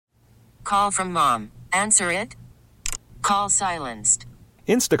call from mom. Answer it. Call silenced.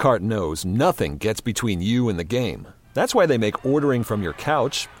 Instacart knows nothing gets between you and the game. That's why they make ordering from your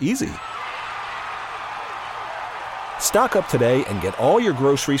couch easy. Stock up today and get all your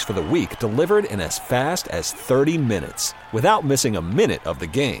groceries for the week delivered in as fast as 30 minutes without missing a minute of the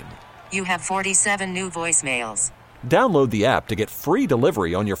game. You have 47 new voicemails. Download the app to get free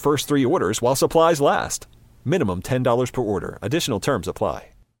delivery on your first 3 orders while supplies last. Minimum $10 per order. Additional terms apply.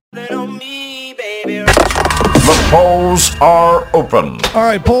 The polls are open. All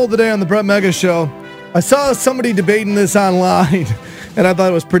right, poll today on the Brett Mega Show. I saw somebody debating this online, and I thought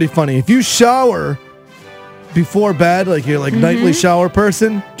it was pretty funny. If you shower before bed, like you're like nightly shower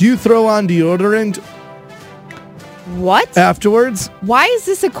person, do you throw on deodorant? What? Afterwards? Why is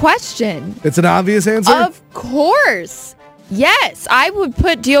this a question? It's an obvious answer? Of course. Yes, I would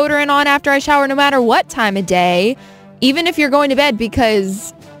put deodorant on after I shower no matter what time of day, even if you're going to bed,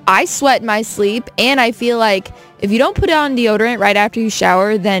 because I sweat in my sleep, and I feel like if you don't put on deodorant right after you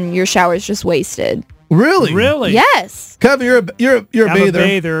shower, then your shower is just wasted. Really? Really? Yes. Kevin, you're a bather. I'm a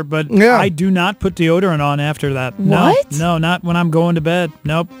bather, but I do not put deodorant on after that. What? No, not when I'm going to bed.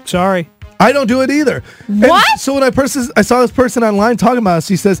 Nope. Sorry. I don't do it either. What? And so when I saw this person online talking about it,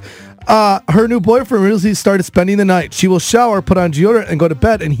 she says her new boyfriend recently started spending the night. She will shower, put on deodorant, and go to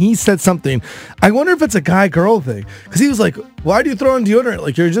bed. And he said something. I wonder if it's a guy-girl thing. Because he was like, why do you throw on deodorant?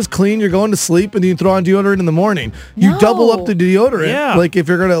 Like, you're just clean, you're going to sleep, and then you throw on deodorant in the morning. You double up the deodorant. Yeah. Like, if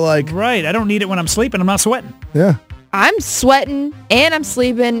you're going to, like... Right. I don't need it when I'm sleeping. I'm not sweating. Yeah. I'm sweating and I'm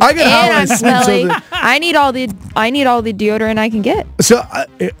sleeping I get hot and when I I'm sleep, smelly. so I need all the deodorant I can get. So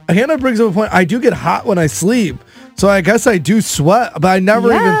Hannah brings up a point. I do get hot when I sleep, so I guess I do sweat, but I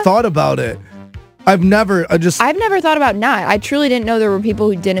never even thought about it. I've never thought about not. I truly didn't know there were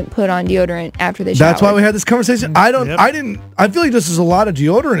people who didn't put on deodorant after they showered. That's why we had this conversation. I feel like this is a lot of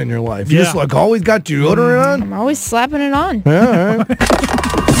deodorant in your life. You just like always got deodorant on? I'm always slapping it on. Yeah, all right.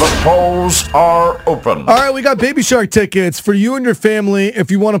 The polls are open. All right, we got Baby Shark tickets for you and your family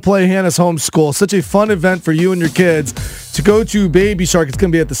if you want to play Hannah's Homeschool. Such a fun event for you and your kids to go to Baby Shark. It's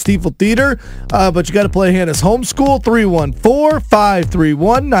going to be at the Stiefel Theater, but you got to play Hannah's Homeschool,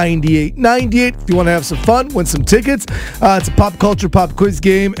 314-531-9898. If you want to have some fun, win some tickets. It's a pop culture pop quiz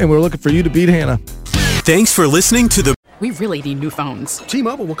game, and we're looking for you to beat Hannah. Thanks for listening to the... We really need new phones.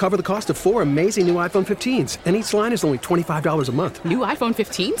 T-Mobile will cover the cost of 4 amazing new iPhone 15s, and each line is only $25 a month. New iPhone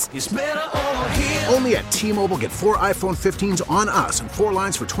 15s? It's better over here. Only at T-Mobile, get 4 iPhone 15s on us and 4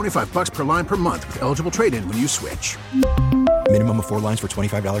 lines for $25 per line per month with eligible trade-in when you switch. Minimum of 4 lines for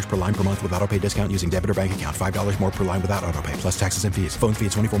 $25 per line per month with autopay discount using debit or bank account. $5 more per line without autopay, plus taxes and fees. Phone fee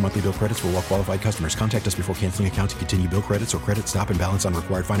at 24 monthly bill credits for well-qualified customers. Contact us before canceling account to continue bill credits or credit stop and balance on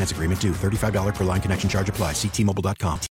required finance agreement due. $35 per line connection charge applies. See T-Mobile.com.